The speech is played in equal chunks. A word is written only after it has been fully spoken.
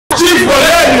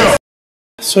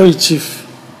Sorry, Chief.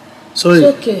 Sorry.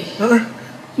 It's okay.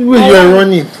 The way you are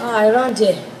running. I ran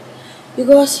there.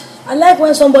 Because I like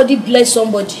when somebody bless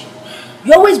somebody.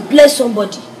 You always bless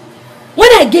somebody. When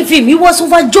I gave him, he was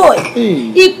overjoyed.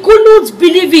 Hey. He couldn't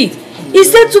believe it. He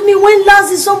said to me, when last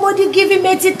did somebody give him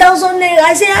 80,000 naira?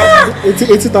 I said,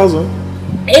 80,000?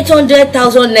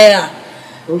 800,000 naira.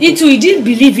 Okay. He didn't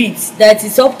believe it, that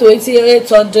it's up to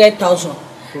 800,000.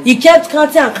 He kept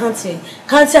counting and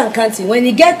counting. When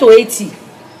he get to 80,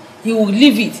 he will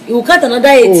leave it. He will count another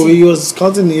 80. Oh, he was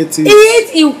counting 80.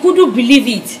 He couldn't believe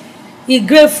it. He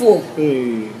grateful.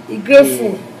 He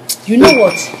grateful. You know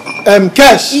what?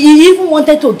 Cash. He even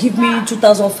wanted to give me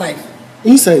 2005.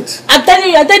 Inside. I'm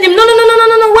telling you, I told him, no.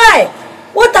 Why?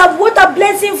 What a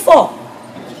blessing for?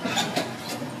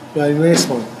 You are a nice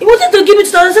one. He wanted to give me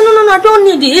 2000. I said, no, I don't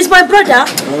need it. It's my brother.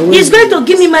 He's going to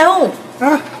give me my own.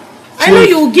 I know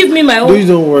you will give me my own. Please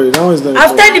don't worry. That one is done.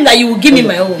 I've told him that you will give me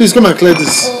my own. Please come and clear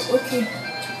this. Oh, okay.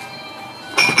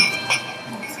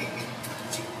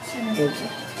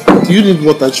 Do you need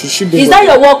water? Is that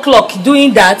your work clock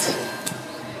doing that?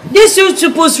 This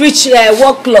YouTube's rich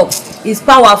work clock is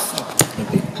powerful.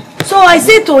 So I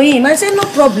said to him, I said, no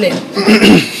problem.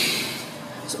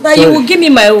 So that you will give me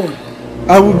my own.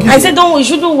 I will give. I said, you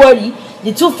shouldn't worry.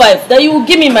 The 2.5 that you will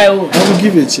give me my own. I will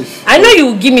give it, Chief. I know you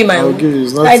will give me my own. I will give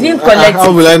it. I didn't collect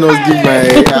How will I not give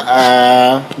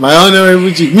my honorable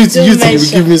chief? You think you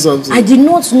will give me something? I did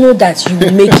not know that you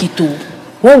will make it too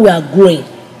when we are growing.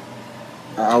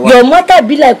 Your matter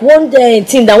be like one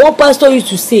thing that one pastor used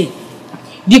to say.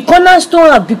 The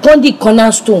cornerstone have become the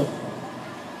cornerstone.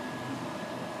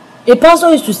 A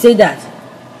pastor used to say that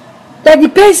the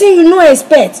person you know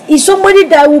expect is somebody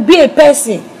that will be a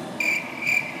person.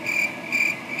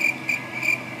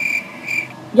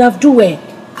 You have do well.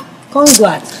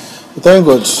 Congrats. Thank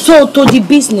God. So to the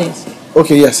business.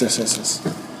 Okay, yes. A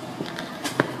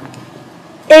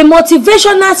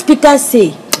motivational speaker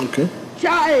say. Okay.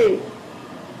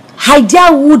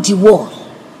 Idea rule the world.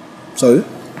 Sorry?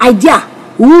 Idea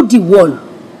rule the world.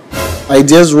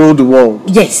 Ideas rule the world.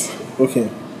 Yes. Okay.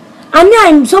 And me,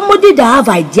 I'm somebody that have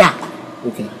idea.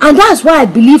 Okay. And that's why I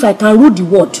believe I can rule the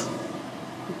world.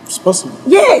 It's possible.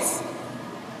 Yes.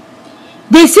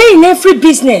 They say in every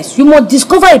business you must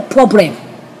discover a problem.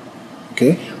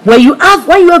 Okay. When you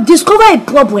have discovered a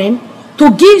problem,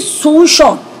 to give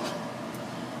solution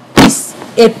is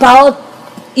a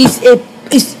priority.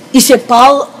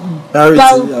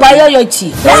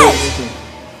 Yes. Okay.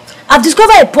 I've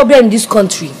discovered a problem in this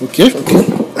country. Okay.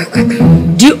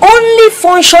 The only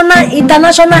functional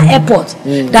international airport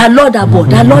that load aboard,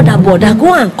 that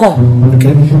go and come.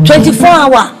 Okay. 24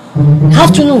 hour,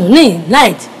 afternoon,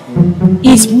 night,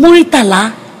 is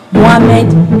Muritala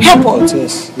Mohammed Airport.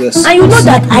 Yes. And you know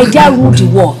that idea rule the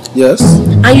world. Yes.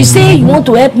 And you say you want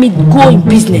to help me go in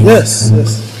business.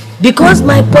 Yes. Because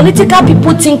my political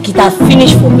people think it has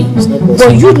finished for me.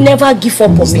 But you never give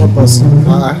up on me. It's not possible.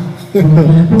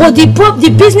 But the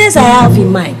business I have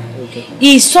in mind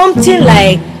is something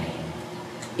like,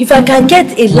 if I can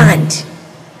get a land.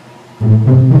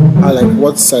 Like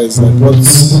what size? Like what?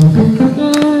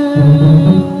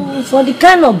 For the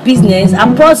kind of business,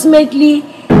 approximately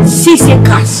 6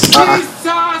 acres.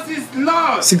 Jesus is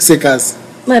Lord. 6 acres.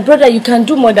 My brother, you can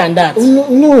do more than that.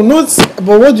 No, not.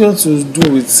 But what do you want to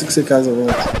do with 6 acres of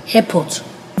land? Airport.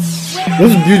 You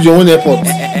want to build your own airport?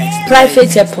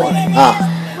 Private airport.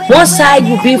 One side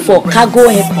will be for cargo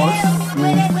airport.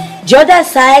 The other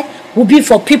side will be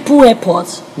for people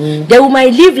airports. They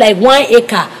might leave like 1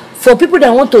 acre for people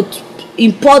that want to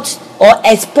import or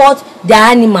export their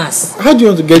animals. How do you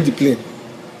want to get the plane?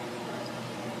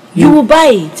 You will buy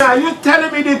it. Are you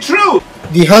telling me the truth?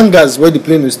 The hangars where the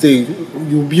plane will stay,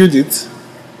 you build it?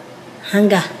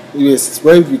 Hangar? Yes, it's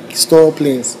where we store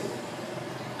planes.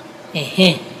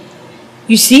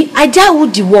 You see, I dare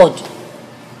with the word.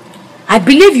 I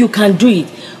believe you can do it.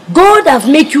 God have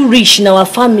made you rich in our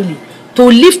family to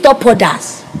lift up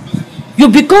others. You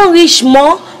become rich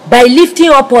more by lifting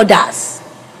up others.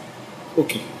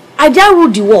 Okay. I dare rule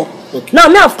the world. Okay. Now,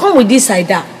 I've come with this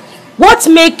idea. What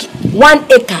make 1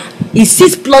 acre is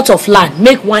 6 plots of land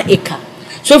make 1 acre.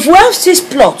 So if we have 6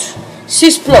 plots,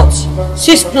 6 plots,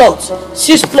 6 plots,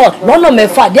 6 plots, one of my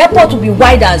far, the airport will be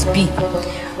wide as big.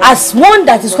 As one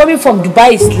that is coming from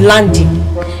Dubai is landing,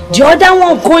 the other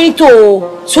one going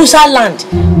to Switzerland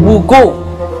will go.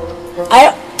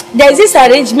 There is this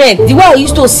arrangement. The way I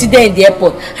used to sit there in the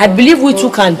airport, I believe we too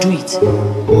can do it.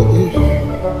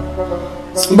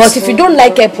 But if you don't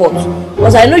like airport,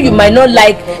 because I know you might not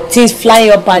like things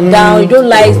flying up and down, you don't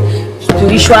like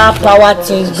spiritual power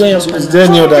things going up and down. Is there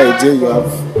any other idea you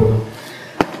have?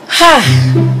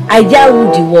 Idea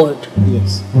rule the world.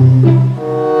 Yes.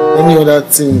 Any other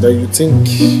thing that you think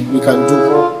we can do?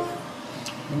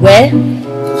 Well,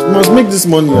 You must make this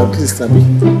money at least, Abi.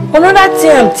 another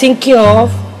thing I'm thinking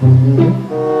of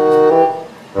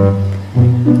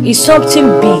is something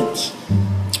big.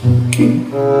 Okay.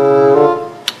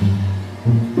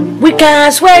 We can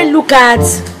as well look at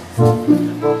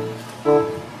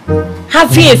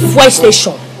having a fuel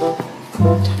station.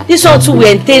 This one too will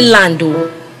entail land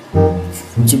though.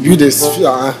 To build a it's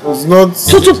not.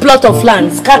 Two plot of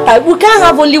land scattered. We can't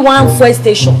have only one fuel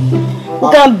station.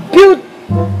 We can build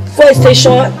fuel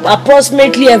station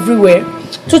approximately everywhere.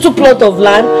 Two plot of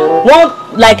land. One,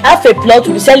 like half a plot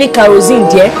will be selling kerosene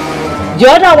there. The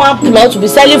other one plot will be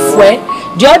selling fuel.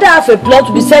 The other half a plot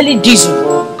will be selling diesel.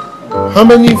 How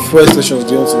many fuel stations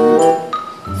do you want to build?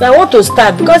 If I want to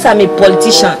start, because I'm a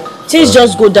politician, things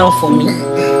just go down for me.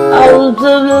 I will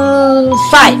do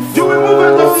 5.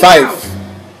 5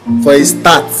 for a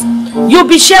start. You'll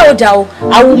be shareholder.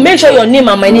 I will make sure your name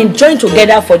and my name join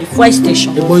together for the fuel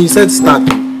station. But you said start.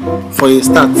 For a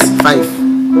start, 5.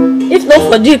 If not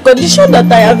for the condition that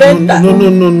I have entered.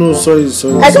 No. Sorry.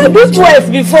 I can do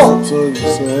 12 before. Sorry. I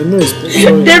know it's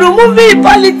sorry. They remove me in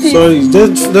politics. Sorry,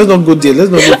 let's not go there. Let's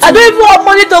not go. I don't even have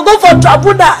money to go for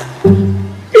tribunal.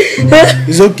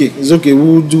 It's okay.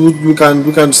 We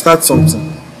can start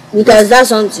something. We can start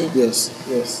something. Yes.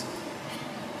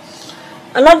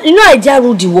 Another, idea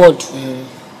rule the world.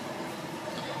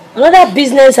 Another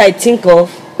business I think of.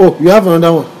 Oh, you have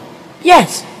another one?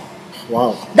 Yes.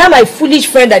 Wow. That my foolish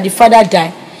friend that the father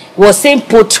died was saying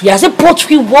poultry. I said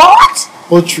poultry what?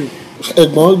 Poultry.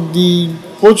 The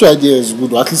poultry idea is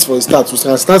good, at least for a start. We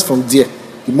can start from there.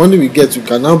 The money we get, we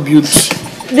can now build.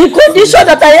 The condition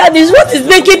that I had is what is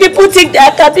making people think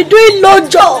that I can be doing no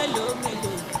job.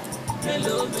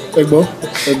 Egbo,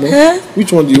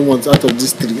 which one do you want out of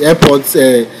these 3? Airport,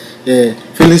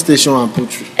 filling station and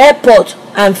poultry. Airport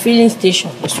and filling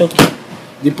station. It's okay.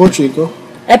 The poultry, go?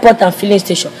 Airport and filling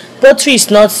station. Poultry is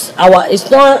not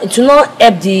it will not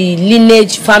help the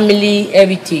lineage, family,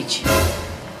 heritage.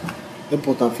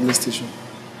 Airport and filling station.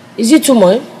 Is it too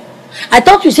much? I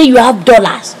thought you say you have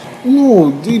dollars. No,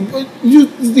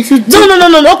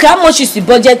 No. Okay, how much is the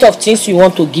budget of things you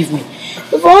want to give me?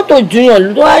 If I want to do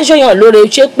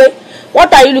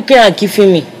what are you looking at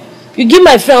giving me? You give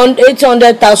my friend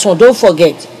 800,000, don't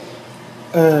forget.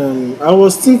 I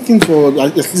was thinking for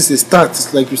at least a start,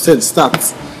 like you said,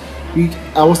 start.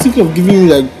 I was thinking of giving you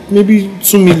like maybe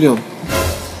 2 million.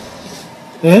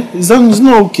 Is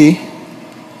not okay?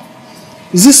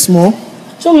 Is this small?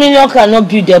 2 million cannot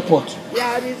build airport.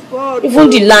 Even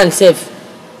the land safe.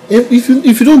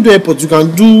 If you don't do airport, you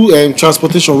can do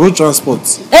transportation, road transport.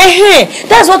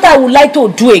 That's what I would like to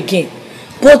do again.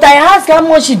 But I ask how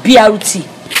much is BRT,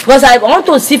 because I want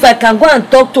to see if I can go and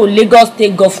talk to Lagos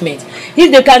State government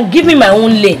if they can give me my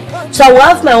own lane. So I will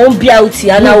have my own BRT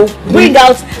and I will bring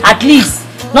out at least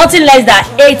nothing less than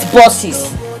 8 buses.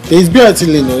 There is BRT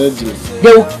lane already.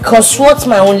 They will construct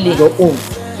my own lane. Your own.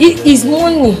 It is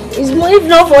money. It's money if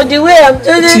not for the way I'm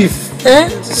doing it. Chief.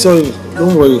 Sorry,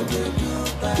 don't worry.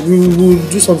 We will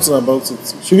do something about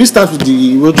it. Should we start with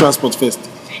the road transport first?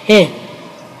 Okay.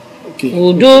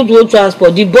 We'll do road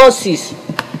transport, the buses.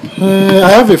 I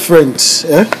have a friend.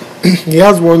 He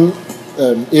has one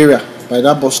area by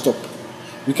that bus stop.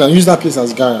 We can use that place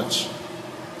as garage.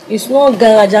 It's not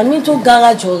garage. I'm into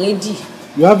garage already.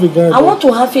 You have a garage? I want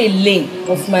to have a lane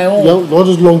of my own. All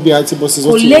those long BRT buses.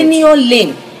 Koleniyan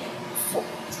lane.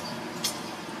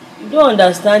 You don't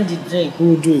understand the dream.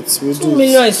 We'll do it. 2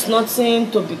 million is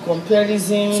nothing to be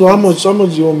comparison. So how much do you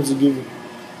want me to give you?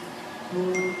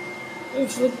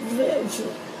 If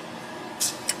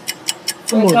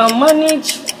I can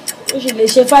manage, we should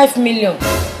say 5 million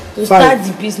to start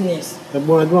the business. But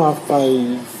I don't have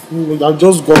 5. I'll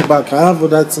just go back. I have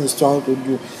other things to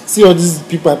do. See all these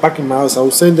people I park in my house. I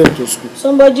will send them to school.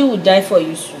 Somebody will die for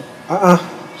you soon.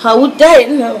 I would die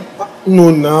now. No,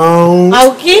 now.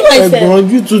 I'll kill myself. I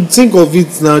want you to think of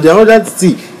it now. The other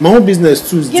thing, my own business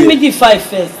too is give me the 5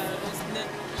 first.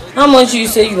 How much you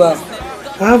say you have?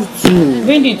 I have 2.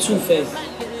 Bring the 2 first.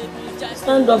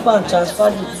 Stand up and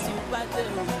transfer the 2.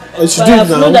 I should but do I it have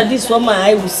now. known that this is what my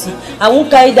eye will see. I won't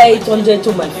carry that 800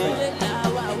 to my friend.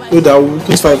 Wait, I will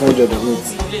put 500 on it.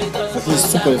 At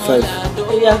least 2.5.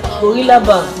 Yeah, Gorilla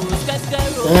Bank.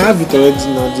 I have it already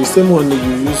now. The same one that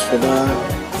you use for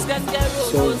that.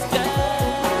 So